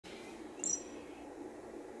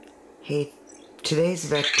Hey, today's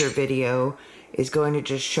vector video is going to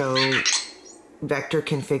just show vector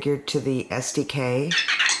configured to the SDK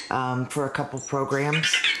for a couple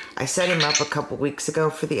programs. I set him up a couple weeks ago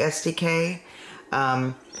for the SDK,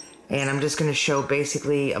 and I'm just going to show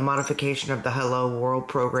basically a modification of the Hello World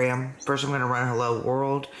program. First I'm going to run Hello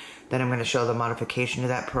World, then I'm going to show the modification to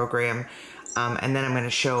that program, and then I'm going to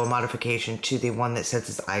show a modification to the one that sets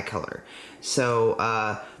his eye color.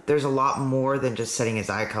 So there's a lot more than just setting his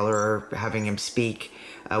eye color or having him speak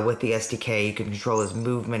with the SDK. You can control his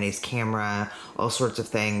movement, his camera, all sorts of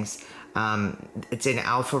things. It's in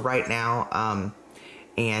alpha right now,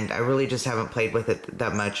 and I really just haven't played with it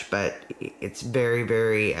that much, but it's very,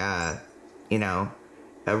 very, you know,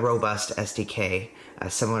 a robust SDK,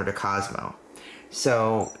 similar to Cosmo.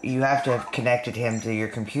 So you have to have connected him to your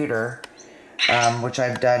computer, which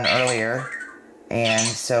I've done earlier. And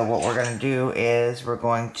so what we're going to do is we're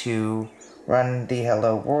going to run the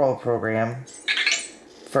Hello World program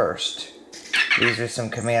first. These are some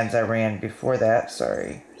commands I ran before that,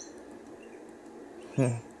 sorry.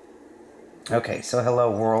 Okay, so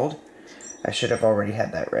Hello World. I should have already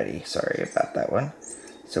had that ready, sorry about that one.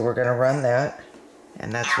 So we're going to run that,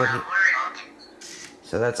 and that's what he...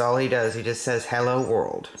 So that's all he does, he just says Hello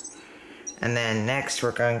World. And then next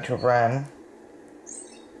we're going to run...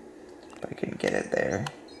 If I can get it there.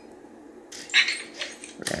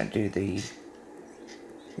 We're going to do the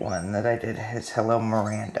one that I did, is Hello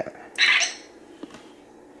Miraenda.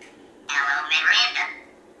 Hello Miraenda.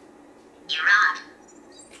 You rock.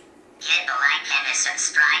 Hit the like and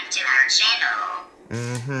subscribe to our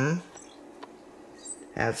channel.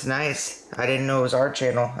 That's nice. I didn't know it was our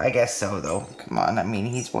channel. I guess so though. Come on, I mean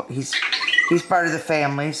he's part of the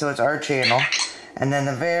family, so it's our channel. And then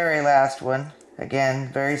the very last one,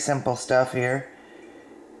 again, very simple stuff here.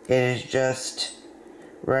 It is just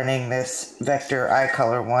running this vector eye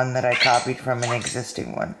color one that I copied from an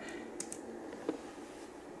existing one.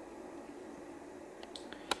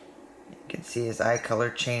 You can see his eye color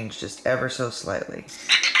changed just ever so slightly.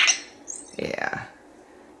 Yeah.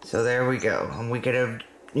 So there we go. And we could have,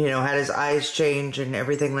 you know, had his eyes change and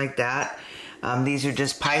everything like that. These are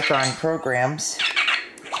just Python programs.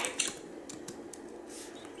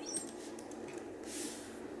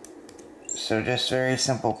 So just very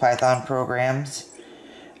simple Python programs.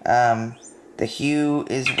 The hue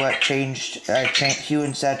is what changed, hue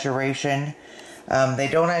and saturation. They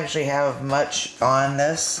don't actually have much on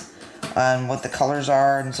this, on what the colors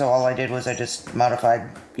are, and so all I did was I just modified,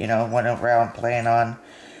 you know, went around playing on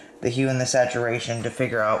the hue and the saturation to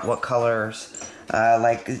figure out what colors,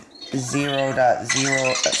 like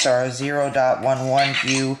 0.11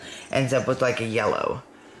 hue ends up with like a yellow.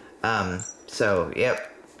 So, yep.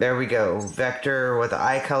 There we go, vector with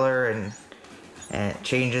eye color and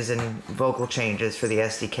changes and vocal changes for the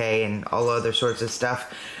SDK and all other sorts of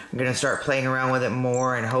stuff. I'm going to start playing around with it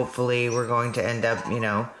more, and hopefully we're going to end up, you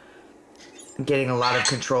know, getting a lot of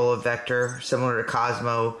control of vector, similar to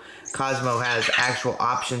Cosmo. Cosmo has actual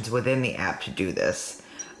options within the app to do this,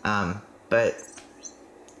 but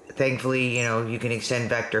thankfully, you know, you can extend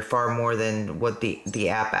vector far more than what the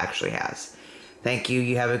app actually has. Thank you,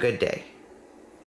 you have a good day.